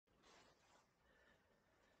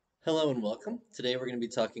Hello and welcome. Today we're going to be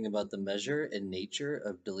talking about the measure and nature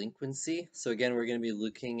of delinquency. So again, we're going to be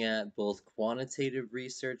looking at both quantitative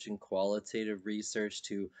research and qualitative research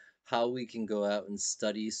to how we can go out and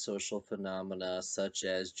study social phenomena such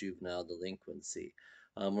as juvenile delinquency.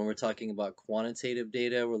 When we're talking about quantitative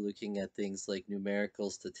data, we're looking at things like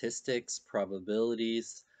numerical statistics,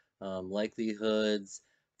 probabilities, likelihoods,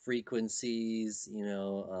 frequencies,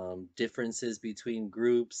 differences between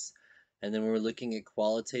groups. And then when we're looking at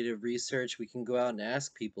qualitative research, we can go out and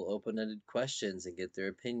ask people open-ended questions and get their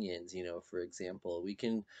opinions. For example, we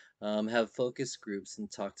can have focus groups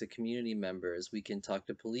and talk to community members. We can talk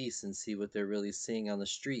to police and see what they're really seeing on the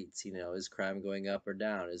streets. Is crime going up or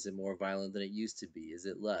down? Is it more violent than it used to be? Is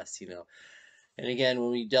it less? And again,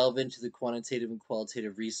 when we delve into the quantitative and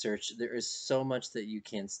qualitative research, there is so much that you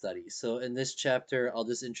can study. So in this chapter, I'll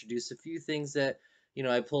just introduce a few things that,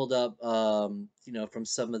 I pulled up, from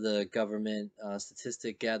some of the government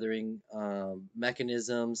statistic gathering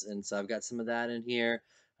mechanisms. And so I've got some of that in here.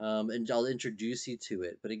 And I'll introduce you to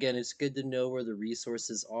it. But again, it's good to know where the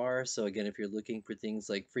resources are. So again, if you're looking for things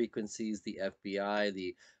like frequencies, the FBI,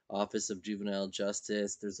 the Office of Juvenile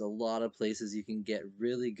Justice. There's a lot of places you can get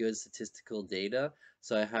really good statistical data,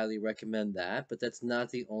 so I highly recommend that. But that's not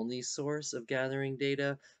the only source of gathering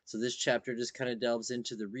data. So this chapter just kind of delves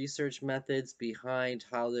into the research methods behind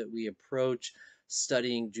how that we approach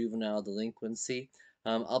studying juvenile delinquency.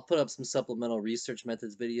 I'll put up some supplemental research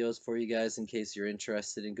methods videos for you guys in case you're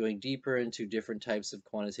interested in going deeper into different types of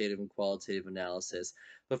quantitative and qualitative analysis.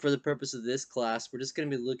 But for the purpose of this class, we're just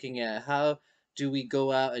going to be looking at how do we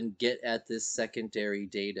go out and get at this secondary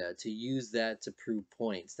data to use that to prove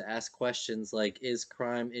points, to ask questions like, is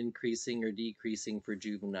crime increasing or decreasing for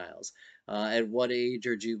juveniles? At what age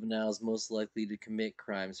are juveniles most likely to commit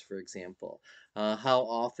crimes, for example? How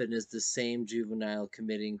often is the same juvenile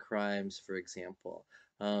committing crimes, for example?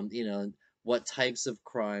 What types of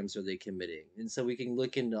crimes are they committing? And so we can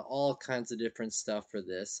look into all kinds of different stuff for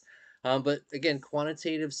this. But again,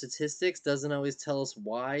 quantitative statistics doesn't always tell us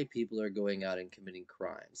why people are going out and committing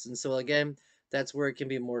crimes. And so again, that's where it can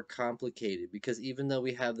be more complicated because even though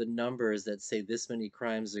we have the numbers that say this many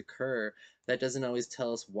crimes occur, that doesn't always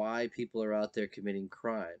tell us why people are out there committing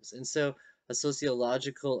crimes. And so a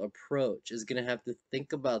sociological approach is going to have to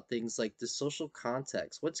think about things like the social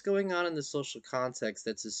context. What's going on in the social context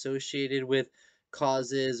that's associated with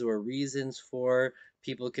causes or reasons for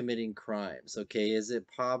people committing crimes? Okay, is it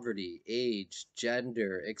poverty, age,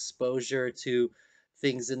 gender, exposure to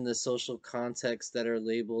things in the social context that are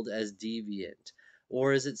labeled as deviant?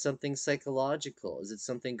 Or is it something psychological? Is it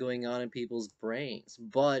something going on in people's brains?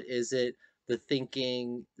 But is it the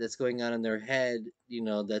thinking that's going on in their head,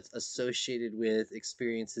 that's associated with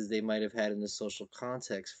experiences they might have had in the social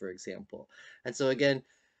context, for example? And so again,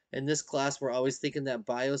 in this class, we're always thinking that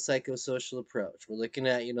biopsychosocial approach. We're looking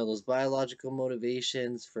at, those biological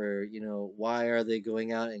motivations for, why are they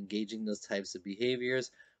going out engaging those types of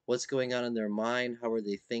behaviors? What's going on in their mind? How are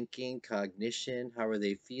they thinking? Cognition? How are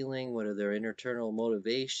they feeling? What are their internal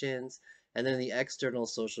motivations? And then the external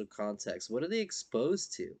social context. What are they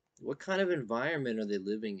exposed to? What kind of environment are they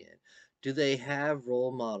living in? Do they have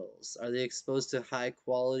role models? Are they exposed to high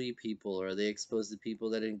quality people? Or are they exposed to people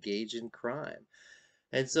that engage in crime?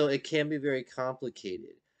 And so it can be very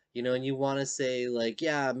complicated, and you want to say, like,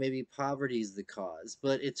 yeah, maybe poverty is the cause,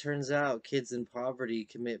 but it turns out kids in poverty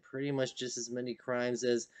commit pretty much just as many crimes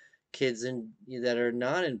as kids that are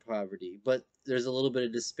not in poverty. But there's a little bit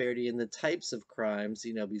of disparity in the types of crimes,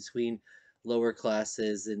 between lower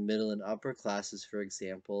classes and middle and upper classes, for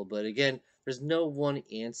example. But again, there's no one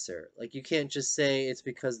answer. Like, you can't just say it's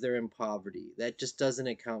because they're in poverty. That just doesn't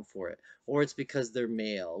account for it. Or it's because they're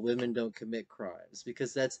male. Women don't commit crimes,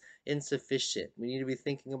 because that's insufficient. We need to be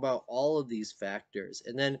thinking about all of these factors.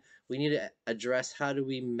 And then we need to address, how do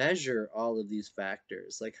we measure all of these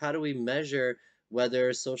factors? Like, how do we measure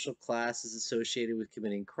whether social class is associated with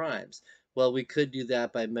committing crimes? Well, we could do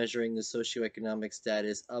that by measuring the socioeconomic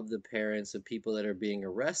status of the parents of people that are being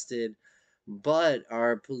arrested. But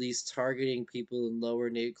are police targeting people in lower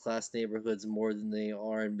class neighborhoods more than they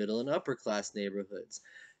are in middle and upper class neighborhoods?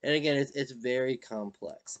 And again, it's very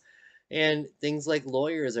complex. And things like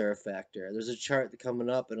lawyers are a factor. There's a chart coming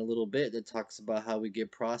up in a little bit that talks about how we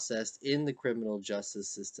get processed in the criminal justice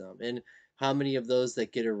system and how many of those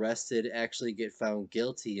that get arrested actually get found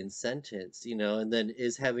guilty and sentenced, and then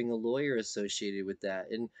is having a lawyer associated with that.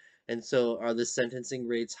 And so are the sentencing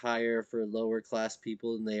rates higher for lower class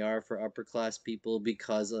people than they are for upper class people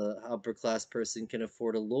because a upper class person can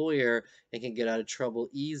afford a lawyer and can get out of trouble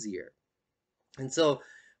easier? And so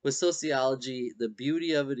with sociology, the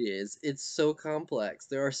beauty of it is it's so complex.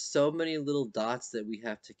 There are so many little dots that we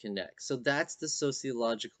have to connect. So that's the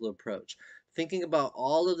sociological approach. Thinking about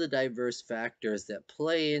all of the diverse factors that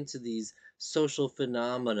play into these social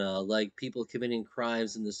phenomena, like people committing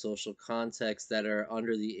crimes in the social context that are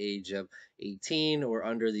under the age of 18 or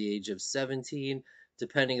under the age of 17,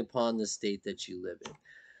 depending upon the state that you live in.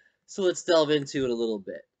 So let's delve into it a little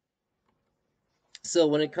bit. So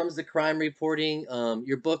when it comes to crime reporting,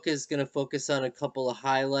 your book is going to focus on a couple of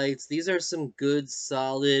highlights. These are some good,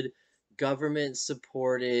 solid, government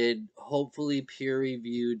supported, hopefully peer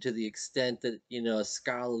reviewed to the extent that, a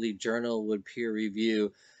scholarly journal would peer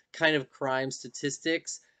review kind of crime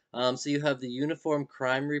statistics. So you have the Uniform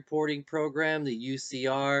Crime Reporting Program, the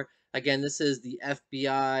UCR. Again, this is the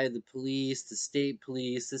FBI, the police, the state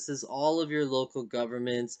police. This is all of your local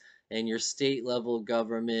governments and your state level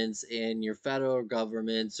governments and your federal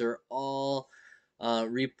governments are all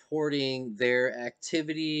reporting their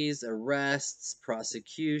activities, arrests,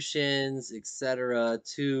 prosecutions, etc.,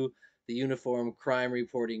 to the Uniform Crime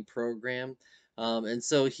Reporting Program. And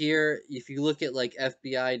so here, if you look at like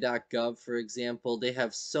FBI.gov, for example, they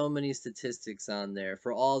have so many statistics on there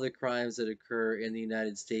for all the crimes that occur in the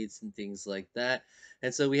United States and things like that.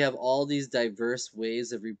 And so we have all these diverse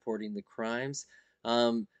ways of reporting the crimes.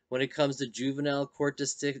 When it comes to juvenile court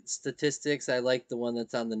statistics, I like the one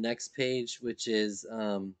that's on the next page, which is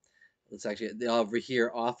it's actually over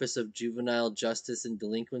here, Office of Juvenile Justice and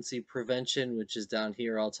Delinquency Prevention, which is down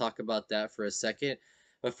here. I'll talk about that for a second.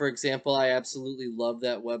 But for example, I absolutely love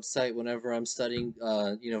that website whenever I'm studying,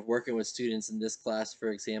 working with students in this class, for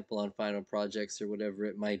example, on final projects or whatever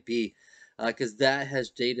it might be, because that has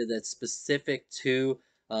data that's specific to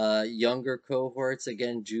younger cohorts,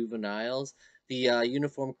 again, juveniles. The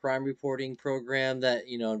Uniform Crime Reporting Program that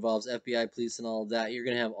involves FBI, police, and all of that. You're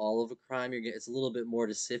gonna have all of a crime. It's a little bit more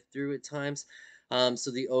to sift through at times.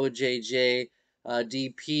 So the OJJ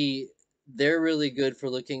DP, they're really good for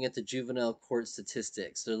looking at the juvenile court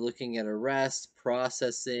statistics. They're looking at arrest,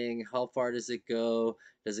 processing, how far does it go?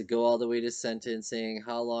 Does it go all the way to sentencing?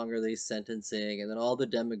 How long are they sentencing? And then all the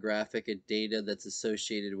demographic and data that's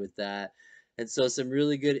associated with that. And so some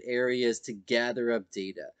really good areas to gather up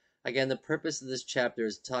data. Again, the purpose of this chapter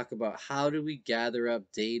is to talk about how do we gather up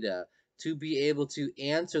data to be able to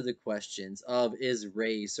answer the questions of is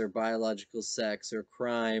race or biological sex or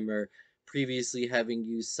crime or previously having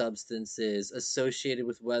used substances associated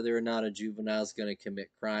with whether or not a juvenile is going to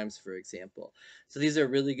commit crimes, for example. So these are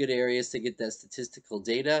really good areas to get that statistical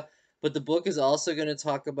data. But the book is also going to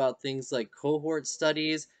talk about things like cohort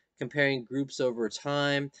studies, comparing groups over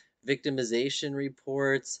time, victimization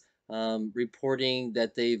reports, reporting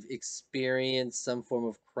that they've experienced some form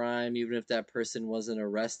of crime, even if that person wasn't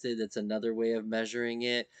arrested. That's another way of measuring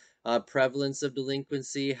it. Prevalence of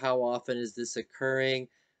delinquency, how often is this occurring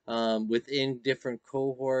within different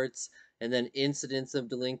cohorts? And then incidence of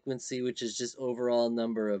delinquency, which is just overall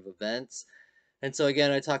number of events. And so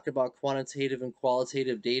again, I talked about quantitative and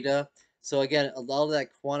qualitative data. So again, a lot of that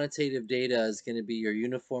quantitative data is going to be your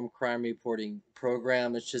uniform crime reporting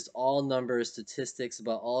program. It's just all numbers, statistics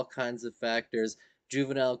about all kinds of factors.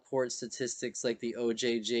 Juvenile court statistics like the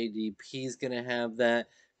OJJDP is going to have that.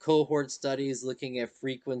 Cohort studies looking at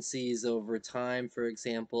frequencies over time, for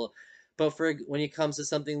example. But for when it comes to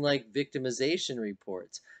something like victimization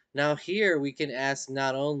reports, now here we can ask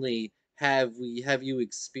not only have you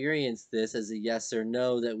experienced this as a yes or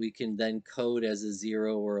no that we can then code as a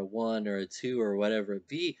 0 or a 1 or a 2 or whatever it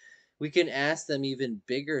be. We can ask them even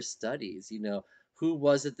bigger studies, who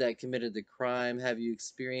was it that committed the crime? Have you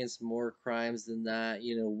experienced more crimes than that?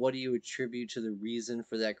 What do you attribute to the reason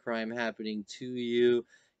for that crime happening to you?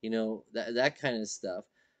 That kind of stuff,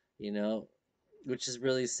 you know which is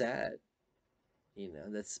really sad,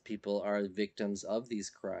 that people are victims of these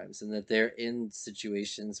crimes and that they're in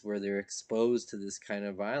situations where they're exposed to this kind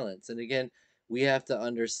of violence. And again, we have to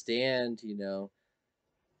understand,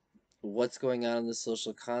 what's going on in the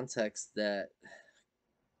social context that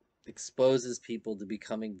exposes people to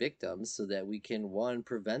becoming victims so that we can, one,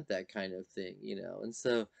 prevent that kind of thing. And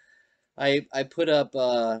so I put up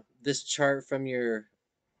this chart from your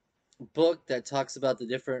book that talks about the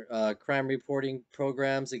different crime reporting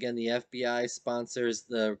programs. Again, the FBI sponsors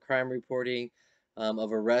the crime reporting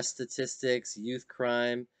of arrest statistics, youth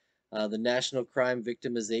crime, the National Crime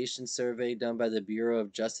Victimization Survey done by the Bureau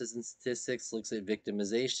of Justice and Statistics looks at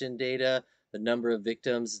victimization data. The number of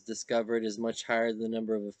victims discovered is much higher than the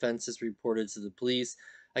number of offenses reported to the police.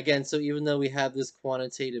 Again, so even though we have this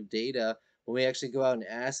quantitative data, when we actually go out and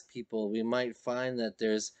ask people, we might find that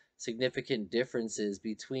there's significant differences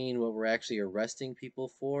between what we're actually arresting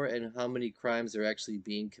people for and how many crimes are actually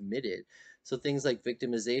being committed. So things like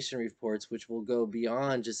victimization reports, which will go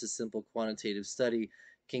beyond just a simple quantitative study,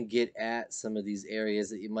 can get at some of these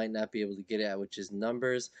areas that you might not be able to get at, which is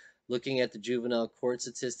numbers. Looking at the juvenile court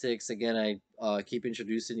statistics, again, I keep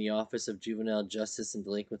introducing the Office of Juvenile Justice and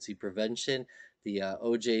Delinquency Prevention, the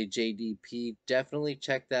OJJDP. Definitely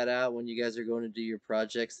check that out when you guys are going to do your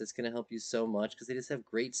projects. That's going to help you so much because they just have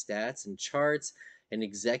great stats and charts and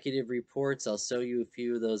executive reports. I'll show you a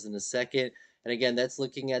few of those in a second. And again, that's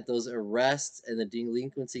looking at those arrests and the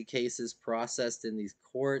delinquency cases processed in these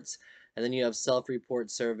courts. And then you have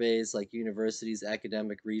self-report surveys like universities,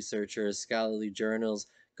 academic researchers, scholarly journals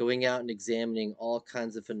going out and examining all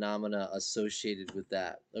kinds of phenomena associated with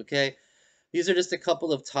that. Okay, these are just a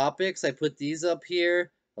couple of topics. I put these up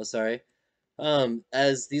here. Oh, sorry.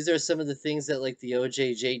 As these are some of the things that like the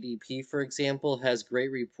OJJDP, for example, has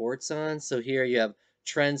great reports on. So here you have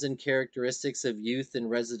trends and characteristics of youth in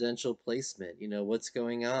residential placement. You know, what's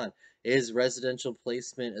going on? Is residential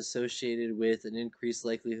placement associated with an increased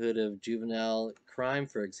likelihood of juvenile crime,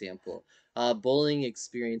 for example? Bullying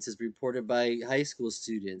experiences reported by high school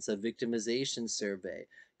students, a victimization survey,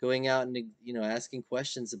 going out and, you know, asking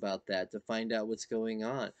questions about that to find out what's going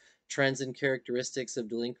on. Trends and characteristics of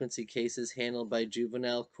delinquency cases handled by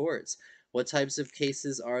juvenile courts. What types of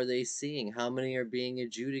cases are they seeing? How many are being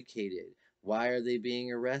adjudicated? Why are they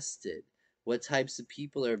being arrested? What types of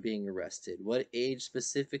people are being arrested? What age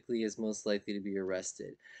specifically is most likely to be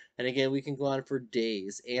arrested? And again, we can go on for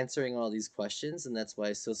days answering all these questions, and that's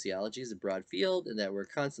why sociology is a broad field and that we're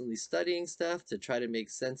constantly studying stuff to try to make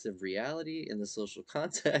sense of reality in the social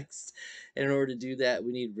context. And in order to do that,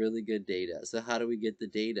 we need really good data. So how do we get the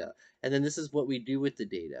data? And then this is what we do with the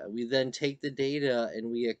data. We then take the data and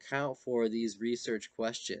we account for these research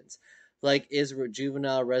questions. Like, is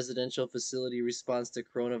juvenile residential facility response to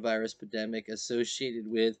coronavirus pandemic associated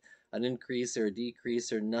with an increase or a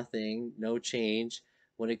decrease or nothing, no change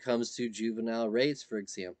when it comes to juvenile rates, for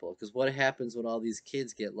example? Because what happens when all these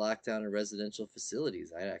kids get locked down in residential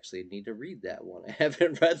facilities? I actually need to read that one. I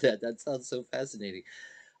haven't read that. That sounds so fascinating.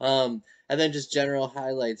 And then just general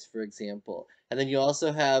highlights, for example. And then you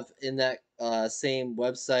also have in that same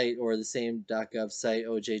website or the same .gov site,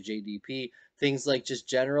 OJJDP, things like just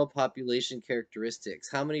general population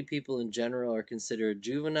characteristics. How many people in general are considered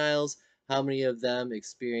juveniles? How many of them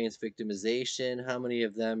experience victimization? How many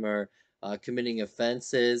of them are committing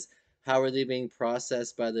offenses? How are they being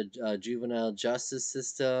processed by the juvenile justice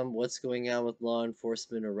system? What's going on with law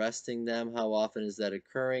enforcement arresting them? How often is that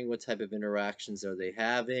occurring? What type of interactions are they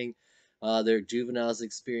having? Their juveniles'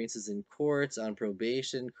 experiences in courts, on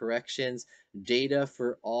probation, corrections, data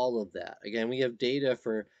for all of that. Again, we have data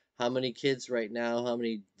for how many kids right now, how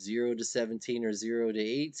many 0 to 17 or 0 to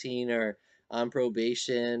 18 are on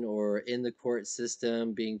probation or in the court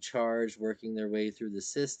system, being charged, working their way through the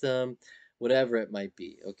system, whatever it might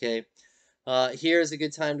be, okay? Here is a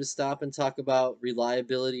good time to stop and talk about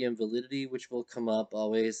reliability and validity, which will come up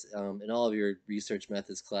always in all of your research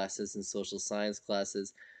methods classes and social science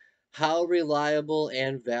classes. How reliable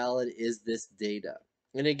and valid is this data?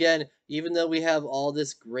 And again, even though we have all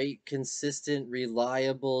this great, consistent,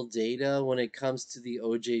 reliable data when it comes to the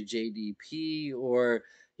OJJDP or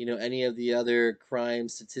any of the other crime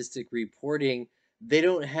statistic reporting, they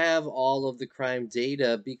don't have all of the crime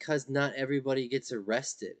data because not everybody gets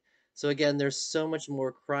arrested. So again, there's so much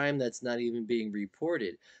more crime that's not even being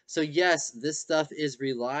reported. So yes, this stuff is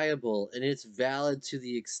reliable and it's valid to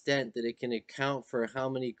the extent that it can account for how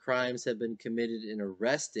many crimes have been committed and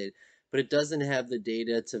arrested, but it doesn't have the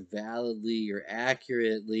data to validly or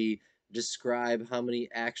accurately describe how many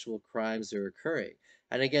actual crimes are occurring.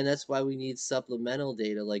 And again, that's why we need supplemental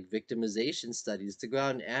data like victimization studies to go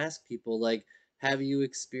out and ask people like, have you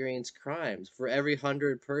experienced crimes? For every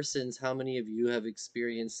 100 persons, how many of you have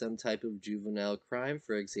experienced some type of juvenile crime,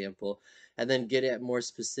 for example? And then get at more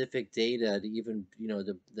specific data to even,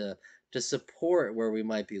 to support where we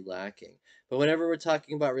might be lacking. But whenever we're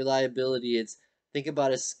talking about reliability, it's think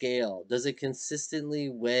about a scale. Does it consistently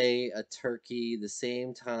weigh a turkey the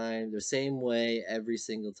same time, the same way every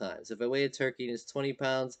single time? So if I weigh a turkey and it's 20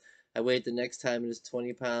 pounds, I weigh it the next time and it's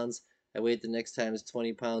 20 pounds, I weigh it the next time it's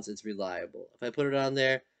 20 pounds, it's reliable. If I put it on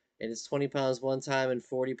there and it's 20 pounds one time and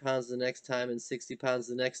 40 pounds the next time and 60 pounds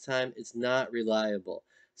the next time, it's not reliable.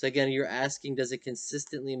 So again, you're asking, does it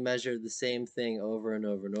consistently measure the same thing over and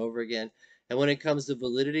over and over again? And when it comes to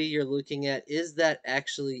validity, you're looking at, is that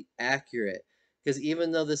actually accurate? Because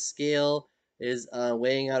even though the scale is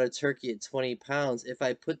weighing out a turkey at 20 pounds, if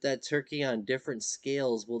I put that turkey on different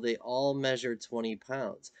scales, will they all measure 20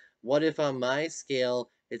 pounds? What if on my scale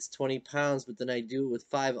it's 20 pounds, but then I do it with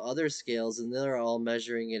 5 other scales and they're all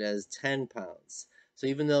measuring it as 10 pounds. So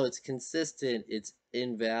even though it's consistent, it's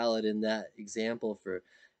invalid in that example for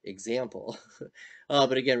example.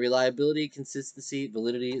 But again, reliability, consistency,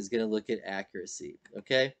 validity is going to look at accuracy.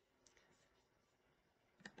 Okay.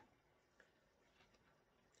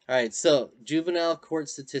 All right, so juvenile court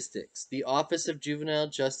statistics. The Office of Juvenile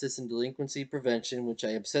Justice and Delinquency Prevention, which I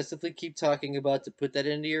obsessively keep talking about to put that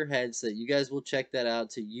into your head so that you guys will check that out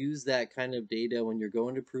to use that kind of data when you're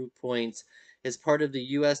going to prove points, is part of the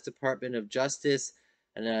U.S. Department of Justice.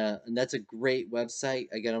 And that's a great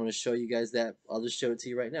website. Again, I'm going to show you guys that. I'll just show it to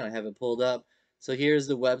you right now. I have it pulled up. So here's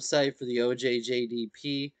the website for the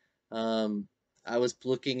OJJDP. I was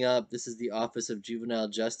looking up, this is the Office of Juvenile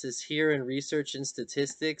Justice. Here in Research and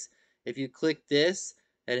Statistics, if you click this,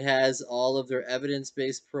 it has all of their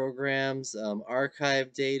evidence-based programs,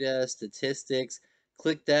 archive data, statistics.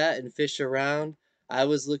 Click that and fish around. I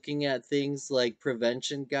was looking at things like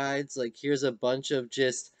prevention guides. Like here's a bunch of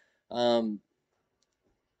just, what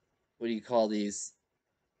do you call these?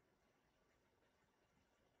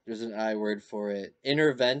 There's an I word for it.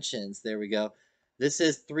 Interventions. There we go. This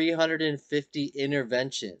is 350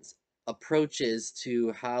 interventions, approaches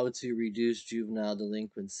to how to reduce juvenile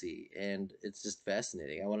delinquency. And it's just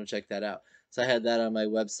fascinating. I want to check that out. So I had that on my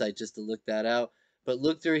website just to look that out. But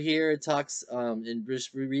look through here, it talks in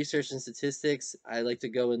research and statistics. I like to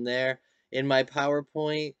go in there. In my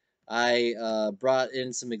PowerPoint, I brought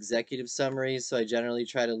in some executive summaries. So I generally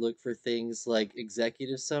try to look for things like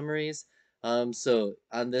executive summaries. So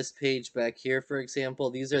on this page back here, for example,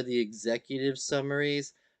 these are the executive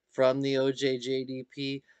summaries from the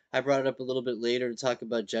OJJDP. I brought it up a little bit later to talk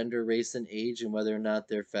about gender, race, and age and whether or not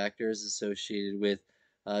they're factors associated with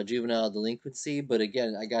juvenile delinquency. But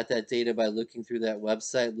again, I got that data by looking through that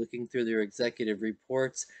website, looking through their executive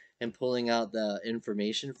reports, and pulling out the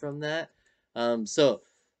information from that. So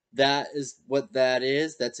that is what that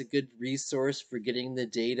is. That's a good resource for getting the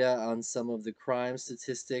data on some of the crime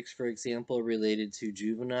statistics, for example, related to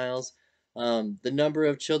juveniles. The number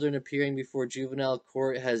of children appearing before juvenile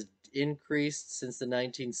court has increased since the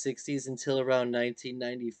 1960s until around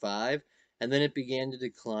 1995, and then it began to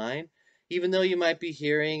decline. Even though you might be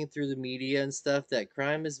hearing through the media and stuff that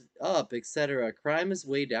crime is up, etc., crime is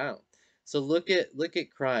way down. So look at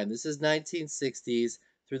crime. This is 1960s.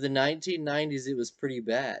 Through the 1990s, it was pretty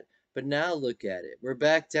bad. But now look at it. We're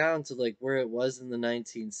back down to like where it was in the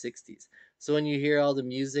 1960s. So when you hear all the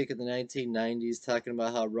music in the 1990s talking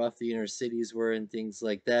about how rough the inner cities were and things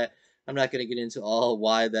like that, I'm not going to get into all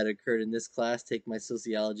why that occurred in this class. Take my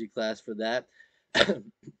sociology class for that.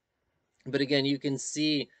 But again, you can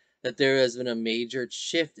see that there has been a major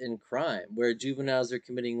shift in crime where juveniles are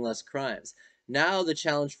committing less crimes. Now the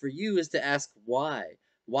challenge for you is to ask why.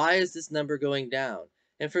 Why is this number going down?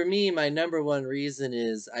 And for me, my number one reason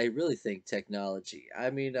is I really think technology.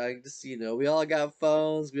 I mean, I just, we all got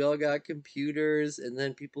phones, we all got computers, and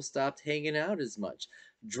then people stopped hanging out as much.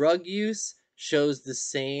 Drug use shows the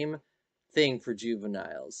same thing for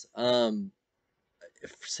juveniles.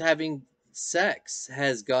 Having sex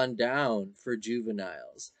has gone down for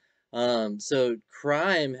juveniles. So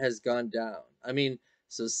crime has gone down. I mean,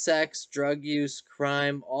 so sex, drug use,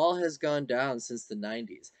 crime, all has gone down since the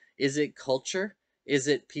 90s. Is it culture? Is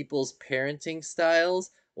it people's parenting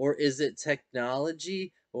styles? Or is it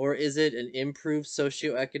technology? Or is it an improved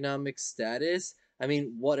socioeconomic status? I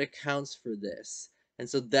mean, what accounts for this? And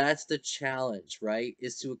so that's the challenge, right?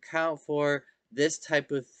 Is to account for this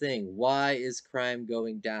type of thing. Why is crime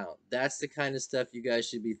going down? That's the kind of stuff you guys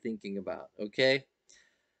should be thinking about, okay?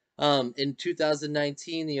 In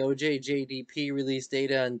 2019, the OJJDP released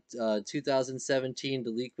data on 2017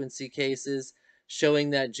 delinquency cases,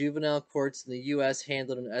 showing that juvenile courts in the U.S.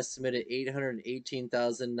 handled an estimated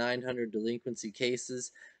 818,900 delinquency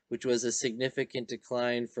cases, which was a significant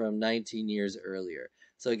decline from 19 years earlier.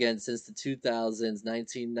 So again, since the 2000s,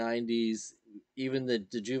 1990s, even the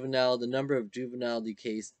number of juvenile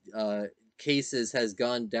cases has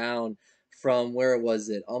gone down from where was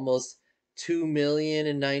it? Almost 2 million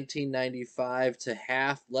in 1995 to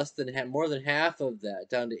more than half of that,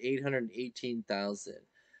 down to 818,000.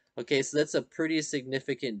 Okay, so that's a pretty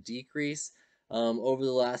significant decrease over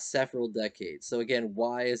the last several decades. So again,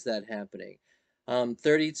 why is that happening?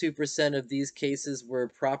 32% of these cases were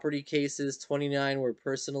property cases, 29 were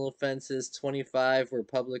personal offenses, 25 were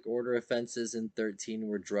public order offenses, and 13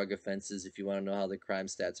 were drug offenses, if you want to know how the crime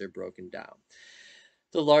stats are broken down.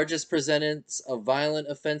 The largest percentage of violent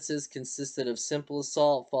offenses consisted of simple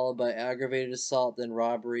assault, followed by aggravated assault, then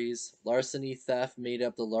robberies. Larceny, theft made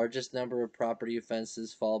up the largest number of property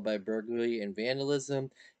offenses, followed by burglary and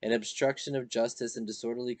vandalism. And obstruction of justice and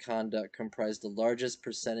disorderly conduct comprised the largest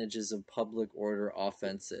percentages of public order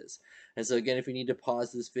offenses. And so, again, if you need to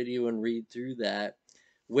pause this video and read through that,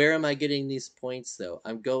 where am I getting these points though?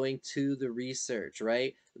 I'm going to the research,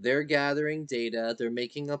 right? They're gathering data, they're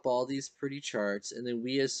making up all these pretty charts, and then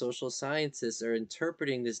we as social scientists are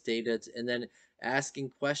interpreting this data and then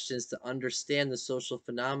asking questions to understand the social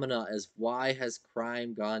phenomena as why has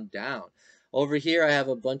crime gone down. Over here, I have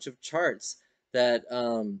a bunch of charts that,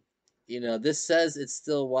 this says it's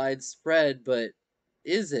still widespread, but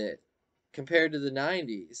is it compared to the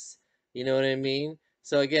 90s? You know what I mean?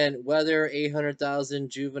 So again, whether 800,000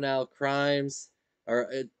 juvenile crimes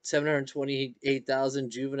or 728,000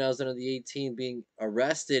 juveniles under the 18 being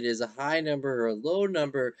arrested is a high number or a low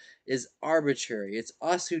number is arbitrary. It's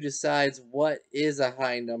us who decides what is a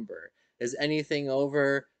high number. Is anything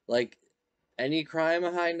over like any crime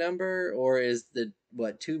a high number, or is the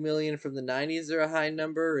what 2 million from the 90s are a high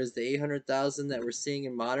number, or is the 800,000 that we're seeing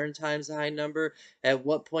in modern times a high number? At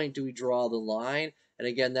what point do we draw the line? And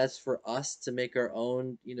again, that's for us to make our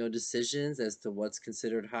own, decisions as to what's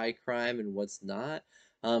considered high crime and what's not.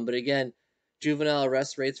 But again, juvenile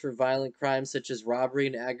arrest rates for violent crimes such as robbery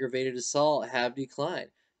and aggravated assault have declined.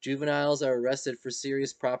 Juveniles are arrested for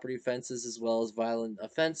serious property offenses as well as violent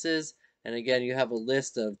offenses. And again, you have a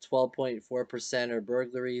list of 12.4% are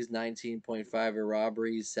burglaries, 19.5 are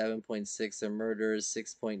robberies, 7.6 are murders,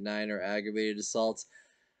 6.9 are aggravated assaults.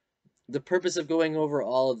 The purpose of going over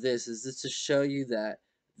all of this is just to show you that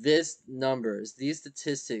these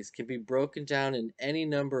statistics can be broken down in any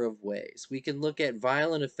number of ways. We can look at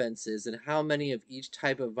violent offenses and how many of each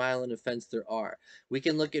type of violent offense there are. We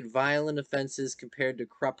can look at violent offenses compared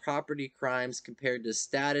to property crimes, compared to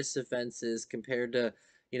status offenses, compared to,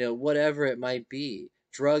 whatever it might be,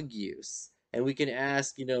 drug use. And we can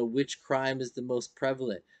ask, which crime is the most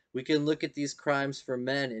prevalent. We can look at these crimes for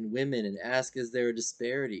men and women and ask, is there a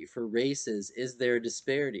disparity? For races, is there a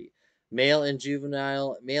disparity? Male and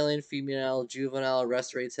female juvenile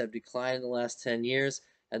arrest rates have declined in the last 10 years,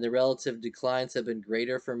 and the relative declines have been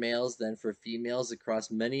greater for males than for females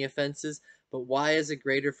across many offenses. But why is it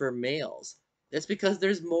greater for males? That's because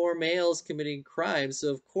there's more males committing crimes.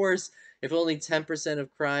 So, of course, if only 10%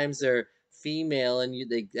 of crimes are female and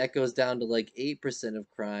that goes down to like 8%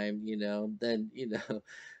 of crime, then,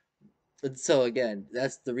 and so again,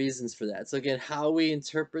 that's the reasons for that. So again, how we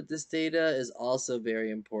interpret this data is also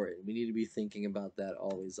very important. We need to be thinking about that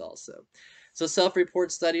always also. So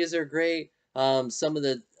self-report studies are great. Some of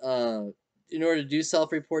the in order to do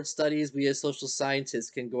self-report studies, we as social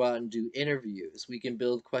scientists can go out and do interviews. We can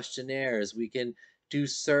build questionnaires. We can do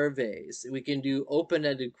surveys. We can do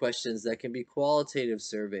open-ended questions that can be qualitative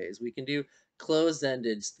surveys. We can do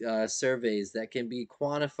closed-ended surveys that can be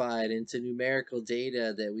quantified into numerical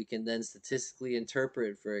data that we can then statistically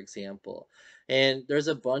interpret, for example. And there's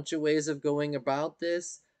a bunch of ways of going about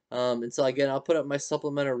this. And so again, I'll put up my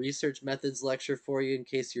supplemental research methods lecture for you in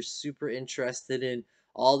case you're super interested in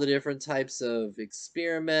all the different types of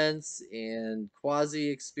experiments and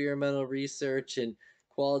quasi-experimental research and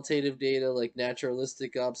qualitative data like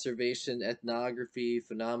naturalistic observation, ethnography,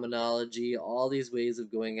 phenomenology, all these ways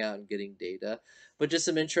of going out and getting data. But just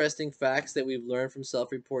some interesting facts that we've learned from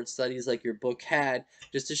self-report studies like your book had,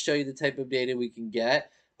 just to show you the type of data we can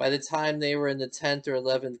get. By the time they were in the 10th or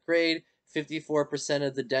 11th grade, 54%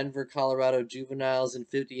 of the Denver, Colorado juveniles and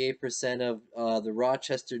 58% of the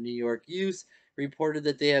Rochester, New York youth reported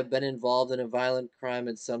that they have been involved in a violent crime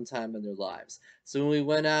at some time in their lives. So when we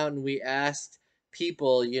went out and we asked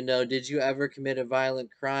people, did you ever commit a violent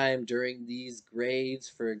crime during these grades,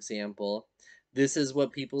 for example? This is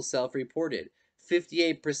what people self-reported.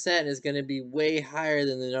 58% is going to be way higher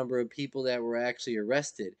than the number of people that were actually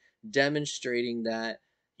arrested, demonstrating that,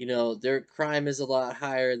 their crime is a lot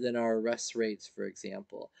higher than our arrest rates, for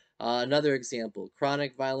example. Another example,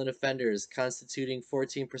 chronic violent offenders constituting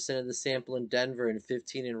 14% of the sample in Denver and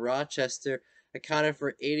 15 in Rochester accounted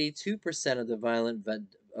for 82% of the violent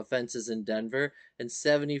offenses in Denver and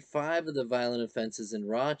 75 of the violent offenses in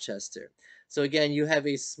Rochester. So again, you have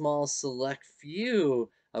a small select few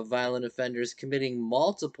of violent offenders committing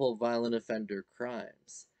multiple violent offender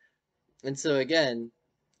crimes. And so again,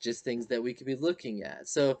 just things that we could be looking at.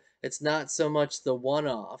 So it's not so much the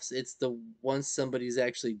one-offs, it's the once somebody's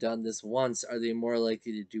actually done this once, are they more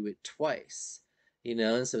likely to do it twice?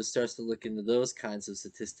 And so it starts to look into those kinds of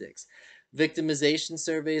statistics. Victimization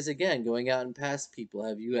surveys, again, going out and past people.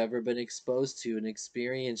 Have you ever been exposed to and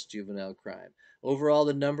experienced juvenile crime? Overall,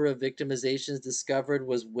 the number of victimizations discovered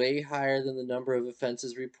was way higher than the number of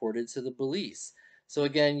offenses reported to the police. So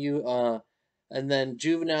again, and then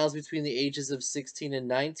juveniles between the ages of 16 and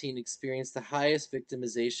 19 experienced the highest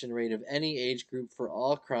victimization rate of any age group for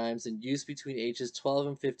all crimes, and youth between ages 12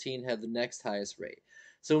 and 15 had the next highest rate.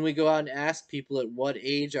 So when we go out and ask people at what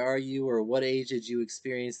age are you or what age did you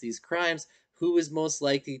experience these crimes, who is most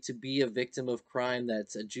likely to be a victim of crime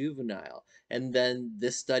that's a juvenile? And then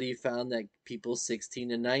this study found that people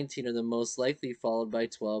 16 and 19 are the most likely, followed by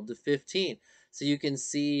 12 to 15. So you can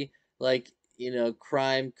see, like,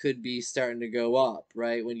 crime could be starting to go up,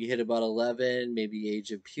 right? When you hit about 11, maybe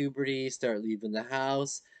age of puberty, start leaving the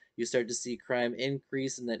house, you start to see crime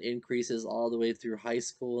increase, and that increases all the way through high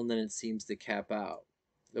school, and then it seems to cap out.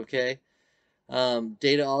 Okay?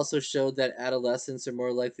 Data also showed that adolescents are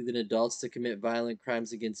more likely than adults to commit violent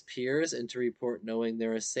crimes against peers and to report knowing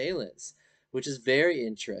their assailants, which is very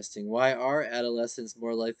interesting. Why are adolescents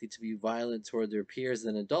more likely to be violent toward their peers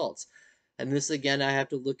than adults? And this, again, I have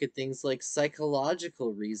to look at things like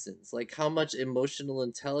psychological reasons, like how much emotional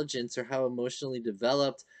intelligence or how emotionally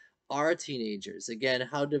developed are teenagers. Again,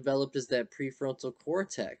 how developed is that prefrontal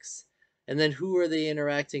cortex? And then who are they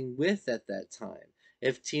interacting with at that time?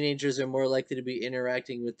 If teenagers are more likely to be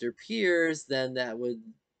interacting with their peers, then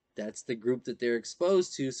that's the group that they're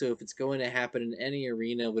exposed to. So if it's going to happen in any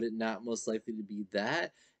arena, would it not most likely to be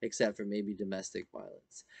that, except for maybe domestic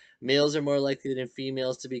violence? Males are more likely than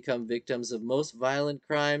females to become victims of most violent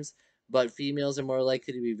crimes, but females are more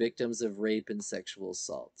likely to be victims of rape and sexual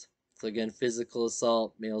assault. So again, physical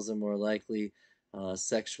assault, males are more likely.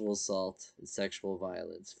 Sexual assault and sexual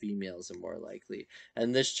violence, females are more likely.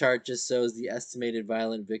 And this chart just shows the estimated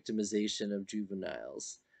violent victimization of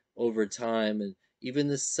juveniles over time. And even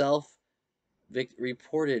the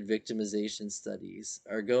self-reported victimization studies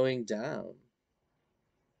are going down.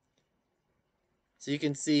 So you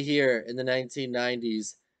can see here in the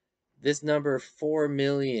 1990s, this number 4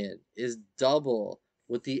 million is double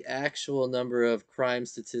what the actual number of crime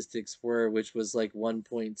statistics were, which was like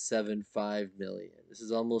 1.75 million. This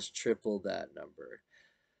is almost triple that number.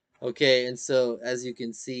 Okay, and so as you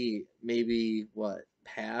can see, maybe what,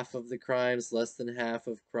 half of the crimes, less than half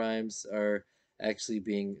of crimes are actually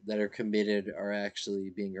that are committed are actually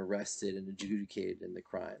being arrested and adjudicated in the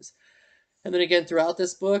crimes. And then again, throughout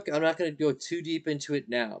this book, I'm not going to go too deep into it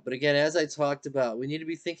now. But again, as I talked about, we need to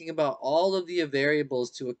be thinking about all of the variables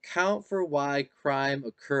to account for why crime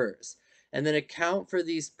occurs. And then account for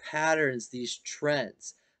these patterns, these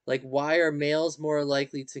trends. Like, why are males more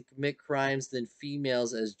likely to commit crimes than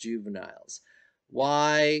females as juveniles?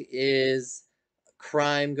 Why is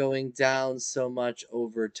crime going down so much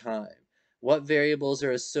over time? What variables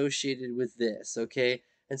are associated with this? Okay.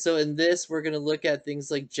 And so in this, we're going to look at things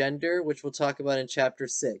like gender, which we'll talk about in chapter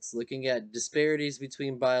 6, looking at disparities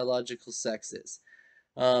between biological sexes,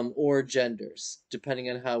 or genders, depending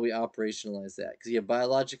on how we operationalize that. Because you have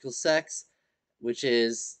biological sex, which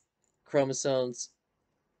is chromosomes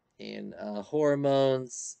and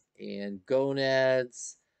hormones and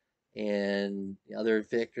gonads and other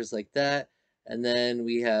factors like that. And then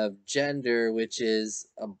we have gender, which is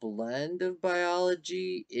a blend of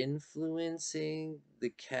biology influencing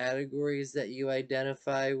the categories that you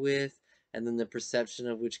identify with, and then the perception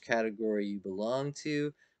of which category you belong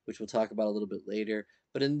to, which we'll talk about a little bit later.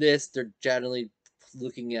 But in this, they're generally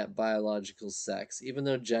looking at biological sex, even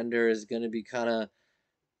though gender is going to be kind of,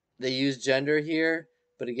 they use gender here,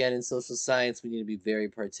 but again, in social science, we need to be very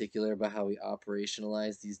particular about how we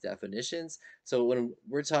operationalize these definitions. So when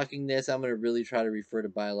we're talking this, I'm going to really try to refer to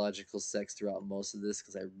biological sex throughout most of this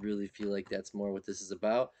because I really feel like that's more what this is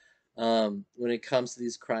about. When it comes to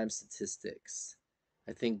these crime statistics,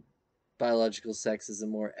 I think biological sex is a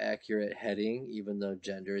more accurate heading, even though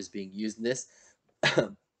gender is being used in this.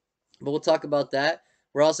 But we'll talk about that.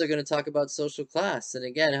 We're also going to talk about social class, and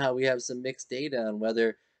again, how we have some mixed data on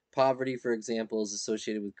whether poverty, for example, is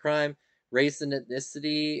associated with crime, race and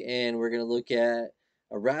ethnicity, and we're going to look at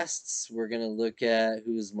arrests. We're going to look at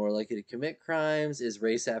who's more likely to commit crimes. Is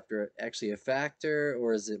race actually a factor,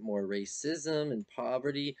 or is it more racism and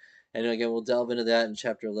poverty? And again, we'll delve into that in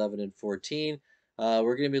chapter 11 and 14.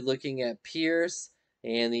 We're going to be looking at peers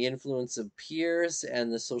and the influence of peers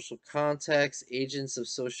and the social context, agents of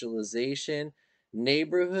socialization,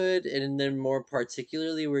 neighborhood, and then more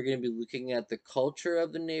particularly, we're going to be looking at the culture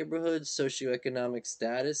of the neighborhood, socioeconomic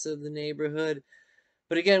status of the neighborhood.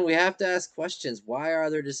 But again, we have to ask questions. Why are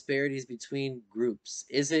there disparities between groups?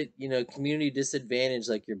 Is it, community disadvantage,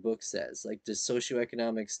 like your book says, like the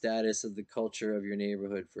socioeconomic status of the culture of your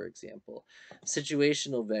neighborhood, for example?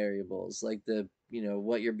 Situational variables, like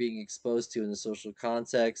what you're being exposed to in the social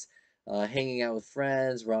context, hanging out with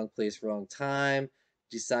friends, wrong place, wrong time,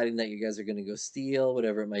 deciding that you guys are going to go steal,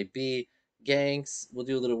 whatever it might be. Gangs, we'll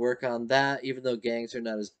do a little work on that, even though gangs are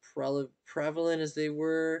not as prevalent as they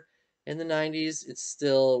were in the 90s, it's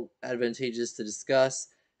still advantageous to discuss.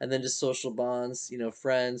 And then just social bonds,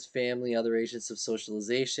 friends, family, other agents of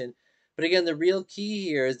socialization. But again, the real key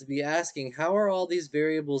here is to be asking, how are all these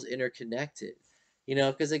variables interconnected?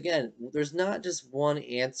 Because again, there's not just one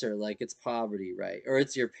answer, like it's poverty, right? Or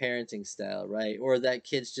it's your parenting style, right? Or that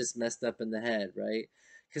kid's just messed up in the head, right?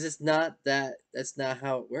 Because it's not that, that's not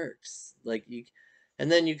how it works.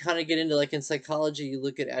 And then you kind of get into, like, in psychology, you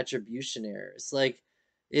look at attribution errors. Like,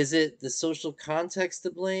 is it the social context to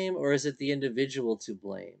blame, or is it the individual to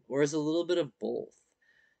blame, or is it a little bit of both?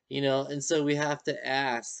 And so we have to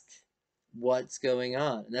ask what's going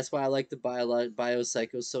on. And that's why I like the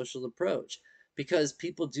biopsychosocial approach, because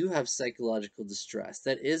people do have psychological distress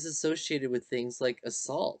that is associated with things like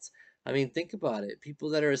assault. I mean, think about it. People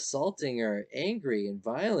that are assaulting are angry and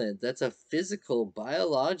violent. That's a physical,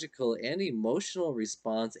 biological, and emotional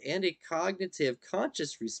response, and a cognitive,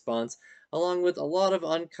 conscious response, along with a lot of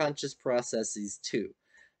unconscious processes, too.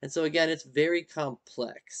 And so, again, it's very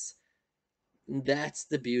complex. That's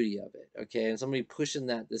the beauty of it, okay? And so I'm gonna be pushing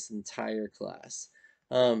that this entire class.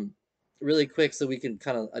 Um, Really quick, so we can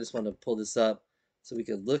I just want to pull this up so we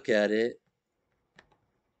can look at it.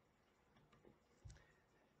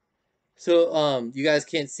 So, you guys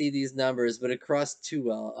can't see these numbers, but across too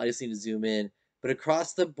well, I just need to zoom in. But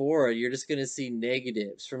across the board, you're just gonna see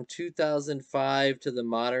negatives from 2005 to the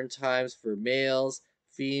modern times for males,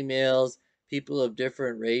 females, people of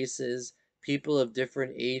different races, people of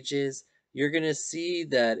different ages. You're gonna see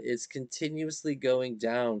that it's continuously going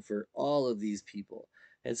down for all of these people.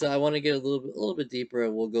 And so I want to get a little bit deeper,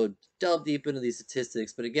 and we'll go delve deep into these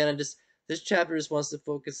statistics. But again, this chapter just wants to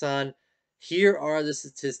focus on, here are the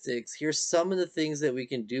statistics. Here's some of the things that we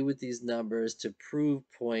can do with these numbers to prove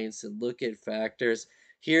points and look at factors.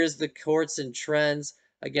 Here's the courts and trends.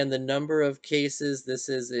 Again, the number of cases, this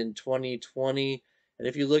is in 2020. And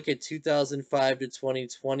if you look at 2005 to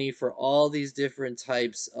 2020 for all these different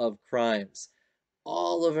types of crimes,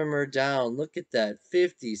 all of them are down. Look at that,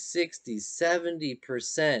 50, 60,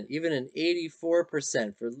 70%, even an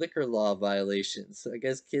 84% for liquor law violations. I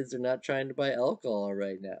guess kids are not trying to buy alcohol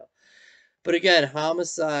right now. But again,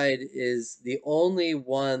 homicide is the only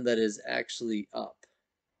one that is actually up.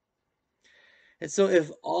 And so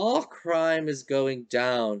if all crime is going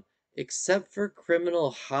down except for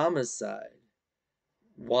criminal homicide,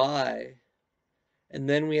 why? And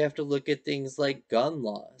then we have to look at things like gun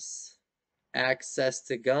laws, access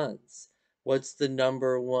to guns. What's the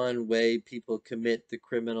number one way people commit the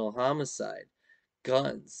criminal homicide?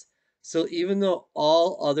 Guns. So even though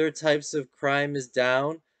all other types of crime is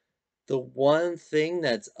down, the one thing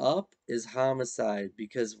that's up is homicide,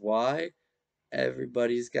 because why?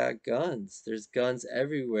 Everybody's got guns. There's guns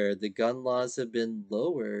everywhere. The gun laws have been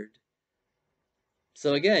lowered.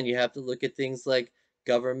 So again, you have to look at things like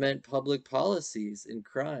government public policies in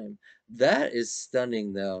crime. That is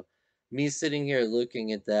stunning, though. Me sitting here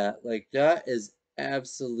looking at that, like, that is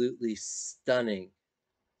absolutely stunning.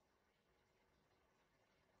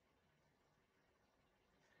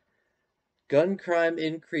 Gun crime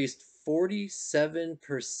increased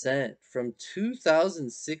 47% from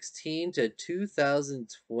 2016 to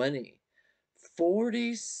 2020.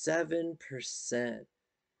 47%.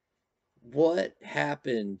 What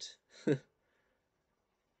happened?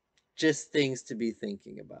 Just things to be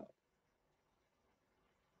thinking about.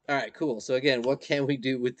 All right, cool. So again, what can we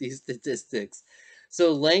do with these statistics?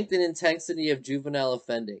 So length and intensity of juvenile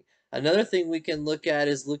offending. Another thing we can look at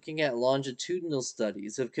is looking at longitudinal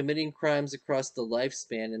studies of committing crimes across the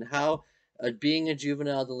lifespan, and how being a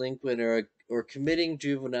juvenile delinquent, or committing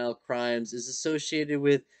juvenile crimes, is associated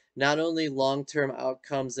with not only long-term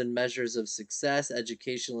outcomes and measures of success,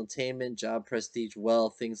 educational attainment, job prestige,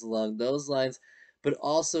 wealth, things along those lines, but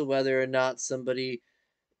also whether or not somebody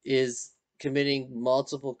is committing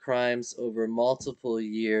multiple crimes over multiple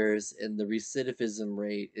years, and the recidivism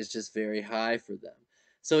rate is just very high for them.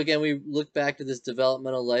 So again, we look back to this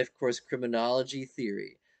developmental life course criminology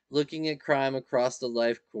theory, looking at crime across the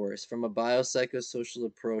life course from a biopsychosocial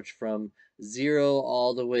approach from zero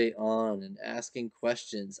all the way on, and asking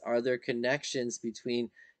questions. Are there connections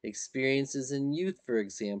between experiences in youth, for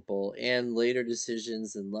example, and later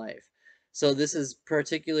decisions in life? So this is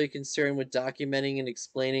particularly concerned with documenting and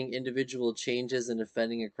explaining individual changes in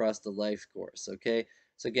offending across the life course. Okay.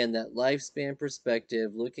 So again, that lifespan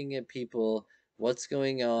perspective, looking at people, what's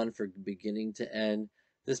going on from beginning to end.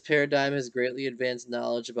 This paradigm has greatly advanced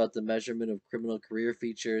knowledge about the measurement of criminal career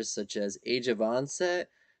features such as age of onset,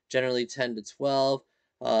 generally 10 to 12,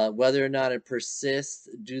 whether or not it persists.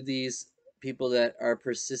 Do these people that are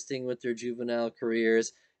persisting with their juvenile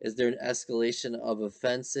careers, is there an escalation of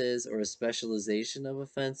offenses or a specialization of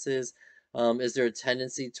offenses? Is there a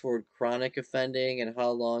tendency toward chronic offending, and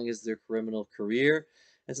how long is their criminal career?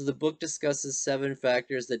 And so the book discusses 7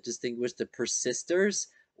 factors that distinguish the persisters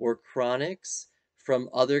or chronics from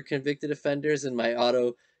other convicted offenders. And my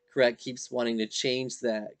autocorrect keeps wanting to change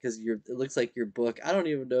that because it looks like your book. I don't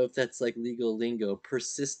even know if that's like legal lingo.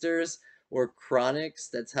 Persisters or chronics.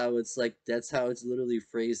 That's how it's literally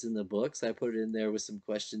phrased in the book. So I put it in there with some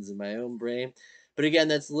questions in my own brain. But again,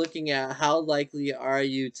 that's looking at how likely are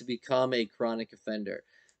you to become a chronic offender,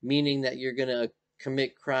 meaning that you're going to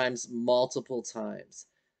commit crimes multiple times.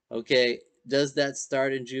 Okay, does that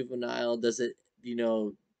start in juvenile? Does it, you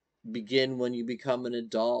know, begin when you become an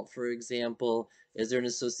adult, for example? Is there an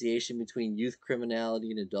association between youth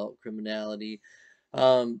criminality and adult criminality?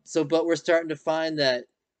 But we're starting to find that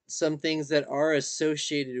some things that are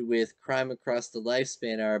associated with crime across the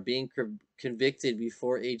lifespan are being convicted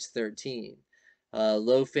before age 13,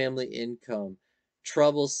 low family income,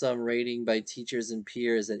 troublesome rating by teachers and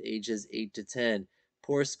peers at ages 8 to 10,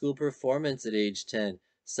 poor school performance at age 10,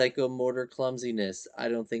 psychomotor clumsiness. I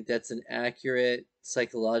don't think that's an accurate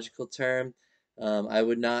psychological term. I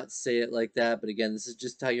would not say it like that, but again, this is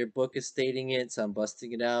just how your book is stating it, so I'm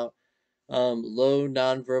busting it out. Low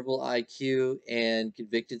nonverbal IQ, and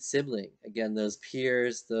convicted sibling. Again, those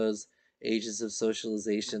peers, those ages of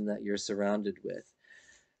socialization that you're surrounded with.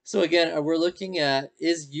 So again, we're looking at,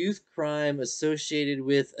 is youth crime associated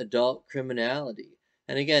with adult criminality?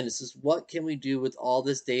 And again, this is what can we do with all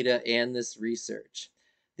this data and this research?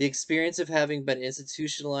 The experience of having been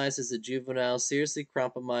institutionalized as a juvenile seriously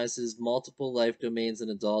compromises multiple life domains in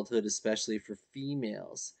adulthood, especially for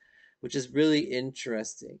females, which is really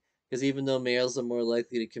interesting because even though males are more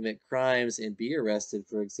likely to commit crimes and be arrested,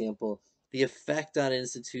 for example, the effect on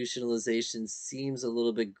institutionalization seems a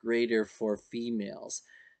little bit greater for females,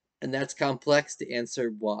 and that's complex to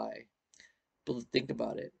answer why. But think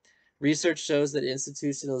about it. Research shows that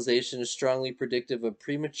institutionalization is strongly predictive of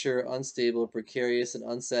premature, unstable, precarious, and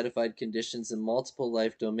unsatisfied conditions in multiple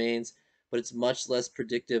life domains, but it's much less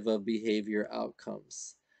predictive of behavior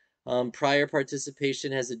outcomes. Prior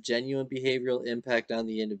participation has a genuine behavioral impact on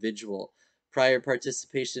the individual. Prior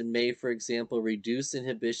participation may, for example, reduce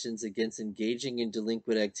inhibitions against engaging in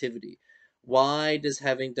delinquent activity. Why does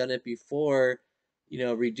having done it before,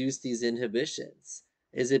 reduce these inhibitions?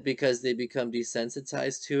 Is it because they become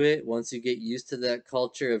desensitized to it once you get used to that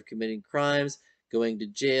culture of committing crimes, going to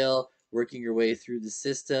jail, working your way through the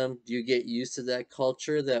system? Do you get used to that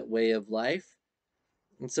culture, that way of life?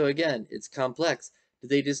 And so again, it's complex. Do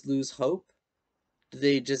they just lose hope? Do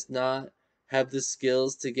they just not have the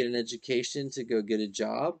skills to get an education to go get a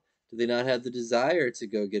job? Do they not have the desire to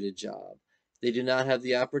go get a job? They do not have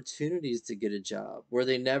the opportunities to get a job. Were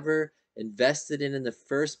they never invested in the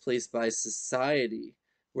first place by society?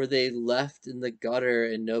 Were they left in the gutter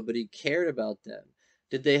and nobody cared about them?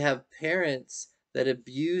 Did they have parents that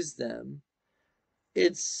abused them?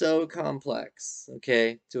 It's so complex,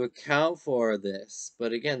 okay, to account for this.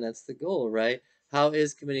 But again, that's the goal, right? How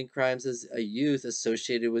is committing crimes as a youth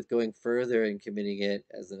associated with going further and committing it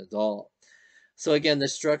as an adult? So again, the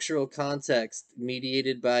structural context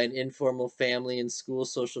mediated by an informal family and school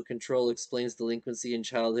social control explains delinquency in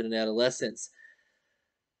childhood and adolescence.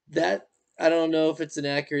 That, I don't know if it's an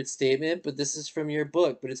accurate statement, but this is from your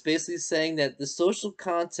book. But it's basically saying that the social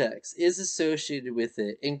context is associated with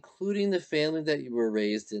it, including the family that you were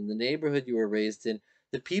raised in, the neighborhood you were raised in,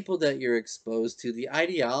 the people that you're exposed to, the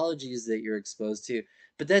ideologies that you're exposed to.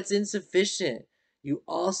 But that's insufficient. You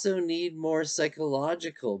also need more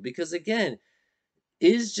psychological, because again,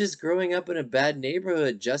 is just growing up in a bad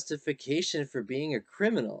neighborhood justification for being a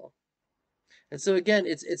criminal? And so again,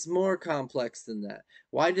 it's more complex than that.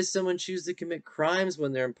 Why does someone choose to commit crimes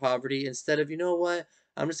when they're in poverty instead of, you know what?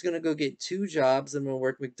 I'm just gonna go get 2 jobs. I'm gonna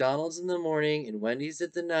work McDonald's in the morning and Wendy's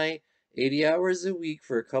at the night, 80 hours a week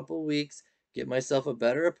for a couple weeks, get myself a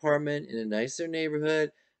better apartment in a nicer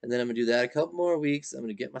neighborhood, and then I'm gonna do that a couple more weeks. I'm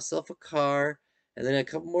gonna get myself a car, and then a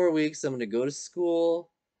couple more weeks, I'm gonna go to school.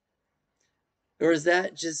 Or is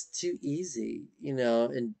that just too easy,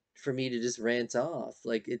 and for me to just rant off?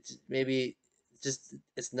 Like, maybe just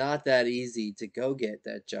it's not that easy to go get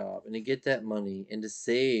that job and to get that money and to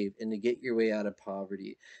save and to get your way out of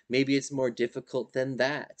poverty. Maybe it's more difficult than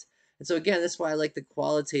that. And so again, that's why I like the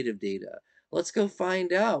qualitative data. Let's go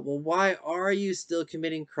find out, well, why are you still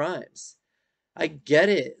committing crimes? I get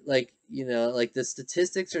it. Like, like the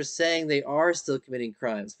statistics are saying they are still committing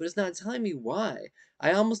crimes, but it's not telling me why.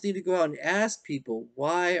 I almost need to go out and ask people,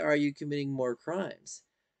 why are you committing more crimes?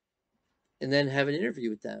 And then have an interview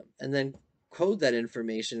with them and then code that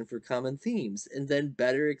information for common themes and then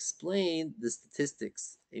better explain the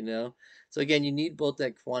statistics. So again, you need both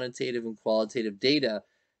that quantitative and qualitative data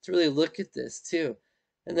to really look at this too.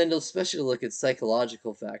 And then especially look at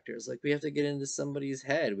psychological factors. Like we have to get into somebody's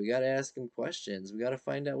head. We got to ask them questions. We got to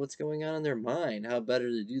find out what's going on in their mind. How better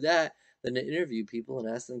to do that than to interview people and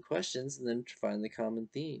ask them questions and then find the common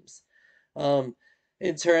themes. Um,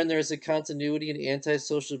 in turn, there is a continuity in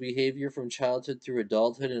antisocial behavior from childhood through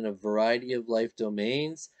adulthood in a variety of life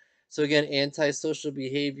domains. So, again, antisocial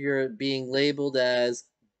behavior being labeled as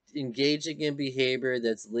engaging in behavior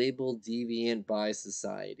that's labeled deviant by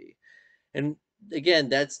society. And again,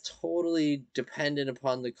 that's totally dependent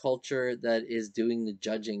upon the culture that is doing the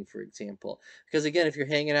judging, for example. Because again, if you're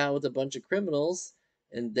hanging out with a bunch of criminals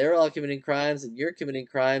and they're all committing crimes and you're committing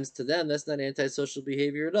crimes, to them, that's not antisocial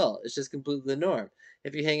behavior at all. It's just completely the norm.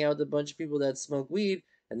 If you hang out with a bunch of people that smoke weed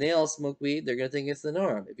and they all smoke weed, they're going to think it's the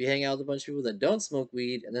norm. If you hang out with a bunch of people that don't smoke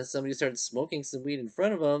weed and then somebody starts smoking some weed in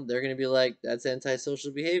front of them, they're going to be like, that's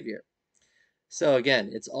antisocial behavior. So again,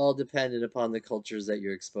 it's all dependent upon the cultures that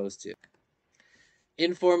you're exposed to.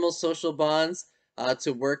 Informal social bonds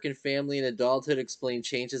to work and family and adulthood explain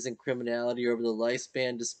changes in criminality over the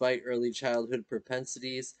lifespan despite early childhood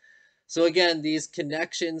propensities. So again, these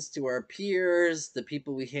connections to our peers, the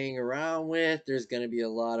people we hang around with, there's going to be a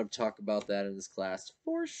lot of talk about that in this class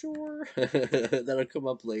for sure. That'll come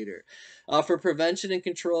up later. For prevention and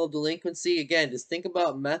control of delinquency, again, just think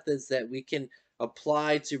about methods that we can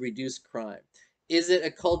apply to reduce crime. Is it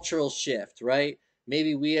a cultural shift, right?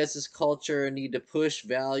 Maybe we as this culture need to push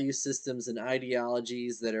value systems and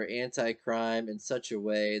ideologies that are anti-crime in such a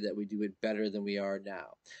way that we do it better than we are now.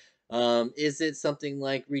 Is it something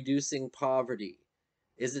like reducing poverty?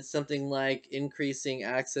 Is it something like increasing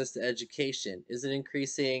access to education? Is it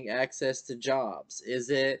increasing access to jobs? Is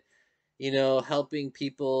it helping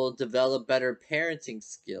people develop better parenting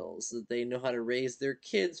skills so that they know how to raise their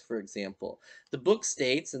kids, for example? The book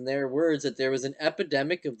states, in their words, that there was an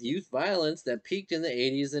epidemic of youth violence that peaked in the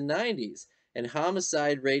 80s and 90s, and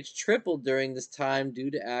homicide rates tripled during this time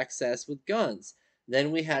due to access with guns.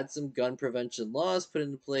 Then we had some gun prevention laws put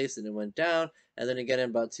into place and it went down. And then again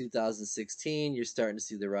in about 2016, you're starting to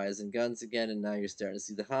see the rise in guns again, and now you're starting to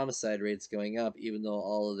see the homicide rates going up, even though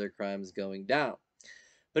all of their crimes going down.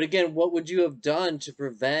 But again, what would you have done to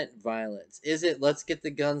prevent violence? Is it let's get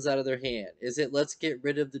the guns out of their hand? Is it let's get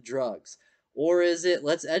rid of the drugs? Or is it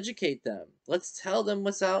let's educate them? Let's tell them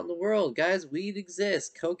what's out in the world. Guys, weed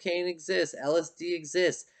exists, cocaine exists, LSD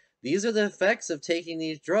exists. These are the effects of taking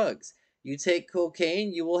these drugs. You take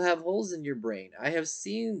cocaine, you will have holes in your brain. I have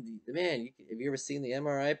seen, man, have you ever seen the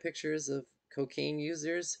MRI pictures of cocaine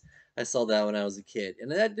users? I saw that when I was a kid.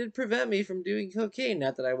 And that did prevent me from doing cocaine.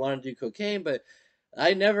 Not that I wanted to do cocaine, but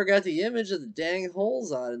I never got the image of the dang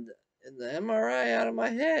holes in the MRI out of my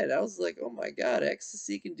head. I was like, oh my God,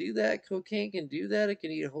 ecstasy can do that, cocaine can do that, it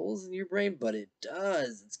can eat holes in your brain, but it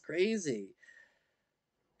does. It's crazy.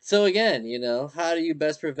 So again, how do you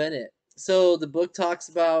best prevent it? So the book talks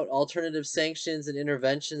about alternative sanctions and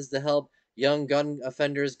interventions to help young gun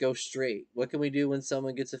offenders go straight. What can we do when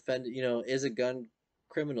someone gets offended, is a gun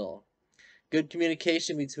criminal? Good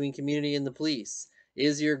communication between community and the police.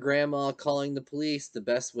 Is your grandma calling the police the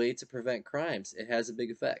best way to prevent crimes? It has a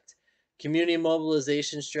big effect. Community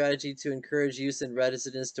mobilization strategy to encourage youth and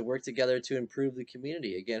residents to work together to improve the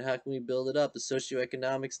community. Again, how can we build it up? The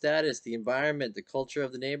socioeconomic status, the environment, the culture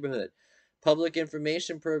of the neighborhood. Public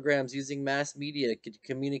information programs using mass media to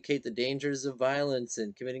communicate the dangers of violence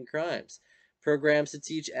and committing crimes. Programs to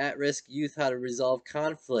teach at-risk youth how to resolve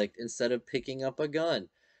conflict instead of picking up a gun.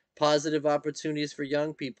 Positive opportunities for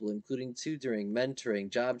young people, including tutoring, mentoring,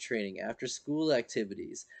 job training, after school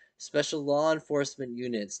activities, special law enforcement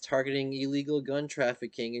units targeting illegal gun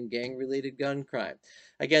trafficking and gang related gun crime.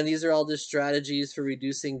 Again, these are all just strategies for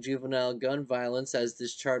reducing juvenile gun violence, as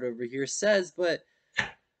this chart over here says, but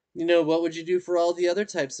what would you do for all the other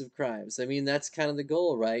types of crimes? I mean, that's kind of the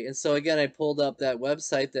goal, right? And so again, I pulled up that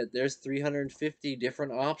website that there's 350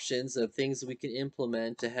 different options of things we can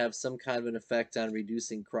implement to have some kind of an effect on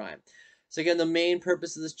reducing crime. So again, the main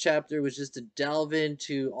purpose of this chapter was just to delve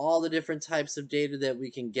into all the different types of data that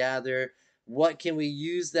we can gather. What can we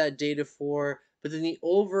use that data for? But then the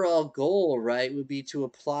overall goal, right, would be to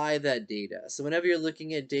apply that data. So whenever you're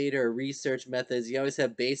looking at data or research methods, you always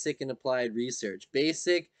have basic and applied research.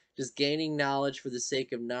 Basic, just gaining knowledge for the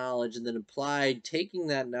sake of knowledge, and then applied, taking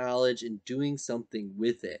that knowledge and doing something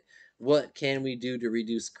with it. What can we do to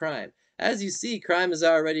reduce crime? As you see, crime is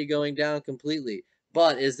already going down completely.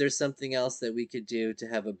 But is there something else that we could do to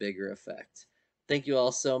have a bigger effect? Thank you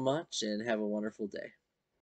all so much and have a wonderful day.